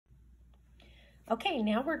Okay,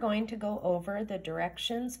 now we're going to go over the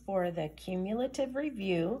directions for the cumulative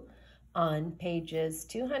review on pages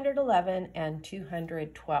 211 and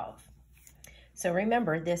 212. So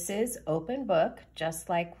remember, this is open book, just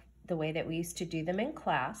like the way that we used to do them in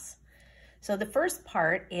class. So the first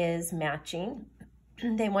part is matching.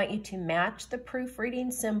 They want you to match the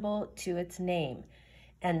proofreading symbol to its name,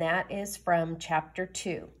 and that is from chapter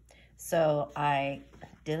 2. So I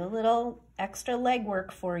did a little extra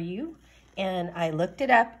legwork for you, and I looked it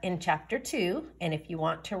up in chapter 2, and if you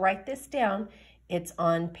want to write this down, it's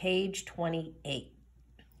on page 28.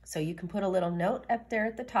 So you can put a little note up there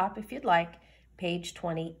at the top if you'd like, page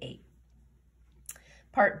 28.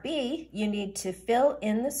 Part B, you need to fill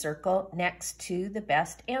in the circle next to the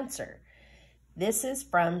best answer. This is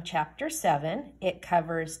from chapter 7. It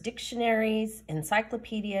covers dictionaries,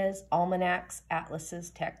 encyclopedias, almanacs, atlases,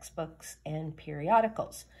 textbooks, and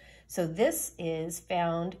periodicals. So this is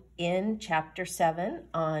found in chapter 7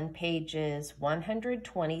 on pages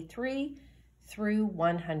 123 through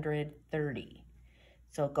 130.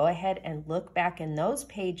 So go ahead and look back in those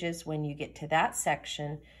pages when you get to that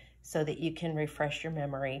section so that you can refresh your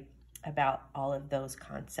memory about all of those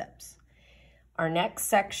concepts. Our next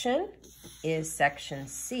section is section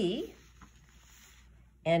C.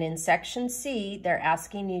 And in section C, they're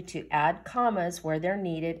asking you to add commas where they're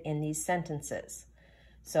needed in these sentences.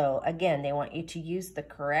 So again, they want you to use the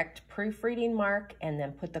correct proofreading mark and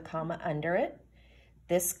then put the comma under it.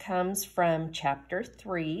 This comes from chapter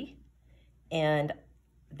 3, and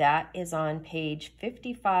that is on page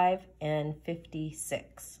 55 and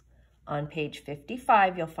 56. On page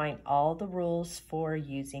 55, you'll find all the rules for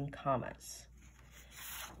using commas.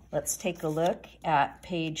 Let's take a look at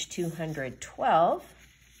page 212.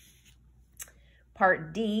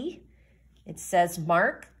 Part D, it says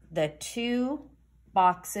mark the 2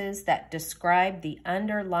 boxes that describe the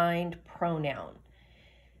underlined pronoun.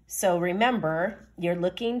 So remember, you're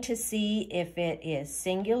looking to see if it is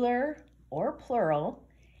singular or plural,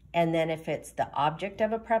 and then if it's the object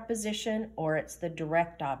of a preposition or it's the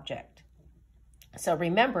direct object. So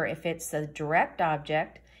remember, if it's the direct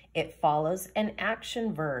object, it follows an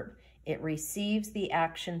action verb. It receives the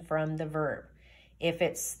action from the verb. If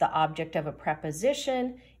it's the object of a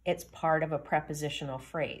preposition, it's part of a prepositional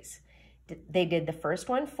phrase. They did the first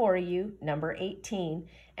one for you, number 18,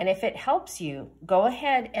 and if it helps you, go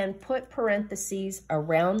ahead and put parentheses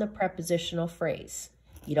around the prepositional phrase.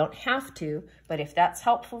 You don't have to, but if that's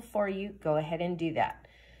helpful for you, go ahead and do that.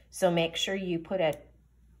 So make sure you put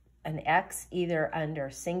an X either under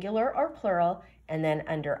singular or plural, and then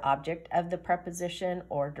under object of the preposition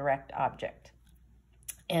or direct object.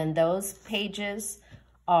 And those pages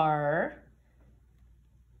are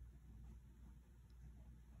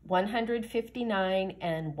 159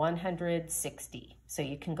 and 160. So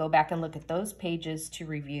you can go back and look at those pages to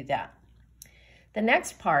review that. The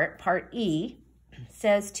next part, part E,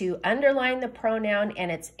 says to underline the pronoun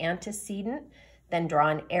and its antecedent, then draw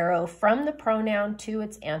an arrow from the pronoun to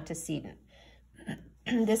its antecedent.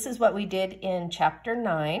 This is what we did in chapter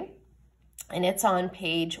 9, and it's on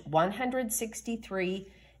page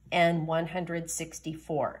 163 and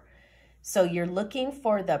 164. So you're looking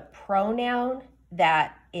for the pronoun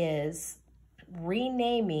that is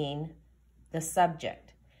renaming the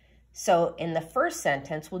subject. So in the first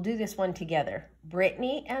sentence, we'll do this one together.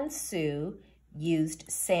 Brittany and Sue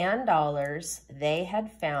used sand dollars they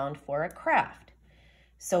had found for a craft.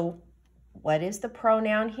 So what is the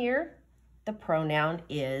pronoun here? The pronoun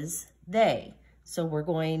is they. So we're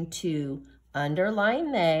going to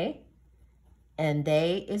underline they, and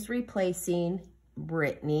they is replacing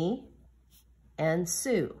Brittany and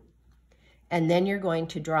Sue. And then you're going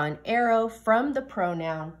to draw an arrow from the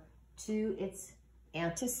pronoun to its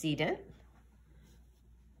antecedent.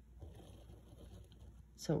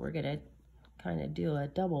 So we're going to kind of do a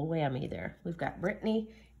double whammy there. We've got Brittany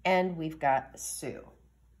and we've got Sue.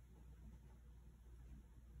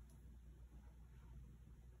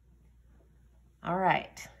 All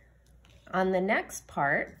right, on the next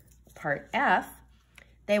part, part F,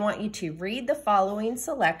 they want you to read the following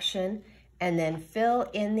selection and then fill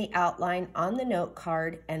in the outline on the note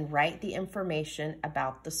card and write the information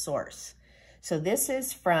about the source. So this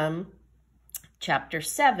is from chapter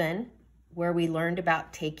 7, where we learned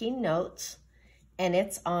about taking notes, and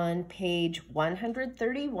it's on page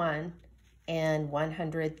 131 and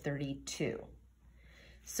 132.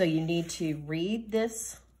 So you need to read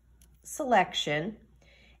this selection,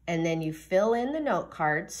 and then you fill in the note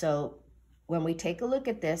card. So when we take a look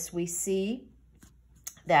at this, we see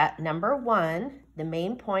that number 1, the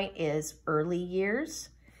main point is early years,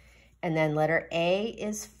 and then letter A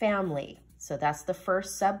is family. So that's the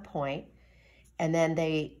first subpoint. and then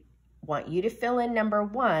they want you to fill in number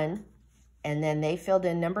 1, and then they filled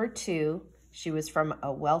in number 2. She was from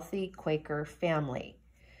a wealthy Quaker family.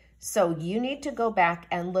 So you need to go back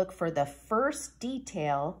and look for the first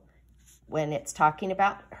detail when it's talking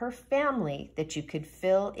about her family that you could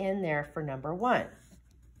fill in there for number 1.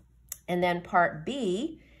 And then part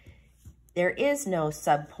B, there is no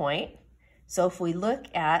subpoint. So if we look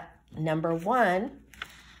at number 1,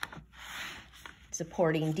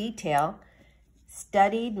 supporting detail,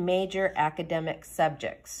 studied major academic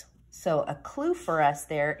subjects. So a clue for us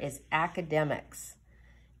there is academics.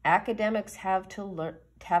 Academics have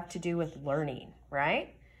to do with learning,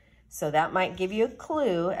 right? So that might give you a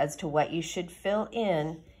clue as to what you should fill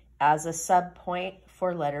in as a subpoint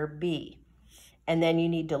for letter B. And then you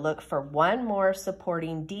need to look for one more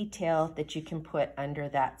supporting detail that you can put under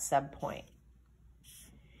that subpoint.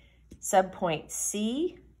 Subpoint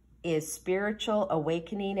C is spiritual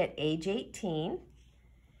awakening at age 18.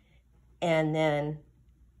 And then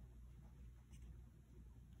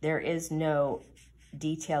there is no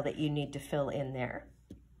detail that you need to fill in there.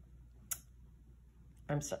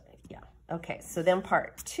 I'm sorry, yeah. Okay, so then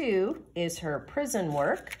part 2 is her prison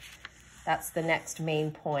work. That's the next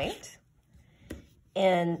main point.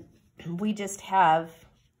 And we just have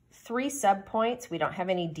 3 subpoints. We don't have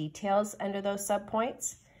any details under those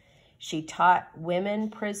subpoints. She taught women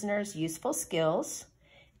prisoners useful skills,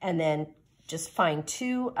 and then just find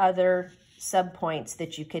 2 other subpoints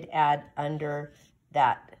that you could add under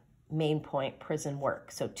that main point, prison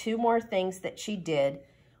work. So 2 more things that she did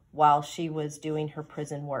while she was doing her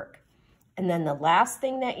prison work. And then the last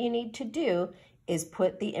thing that you need to do is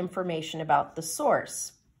put the information about the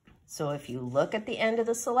source. So if you look at the end of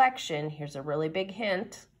the selection, here's a really big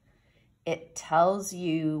hint. It tells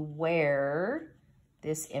you where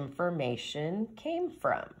this information came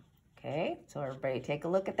from. Okay, so everybody take a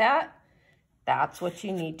look at that. That's what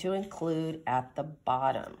you need to include at the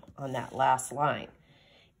bottom on that last line.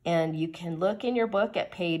 And you can look in your book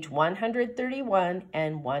at page 131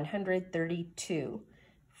 and 132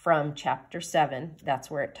 from chapter 7. That's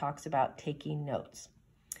where it talks about taking notes.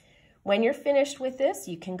 When you're finished with this,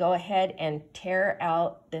 you can go ahead and tear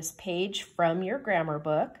out this page from your grammar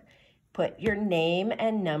book, put your name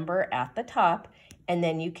and number at the top, and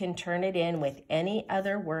then you can turn it in with any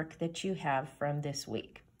other work that you have from this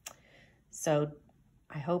week. So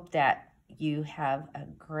I hope that you have a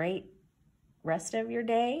great rest of your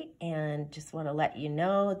day, and just want to let you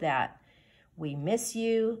know that we miss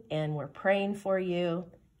you and we're praying for you,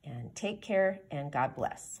 and take care and God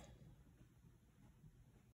bless.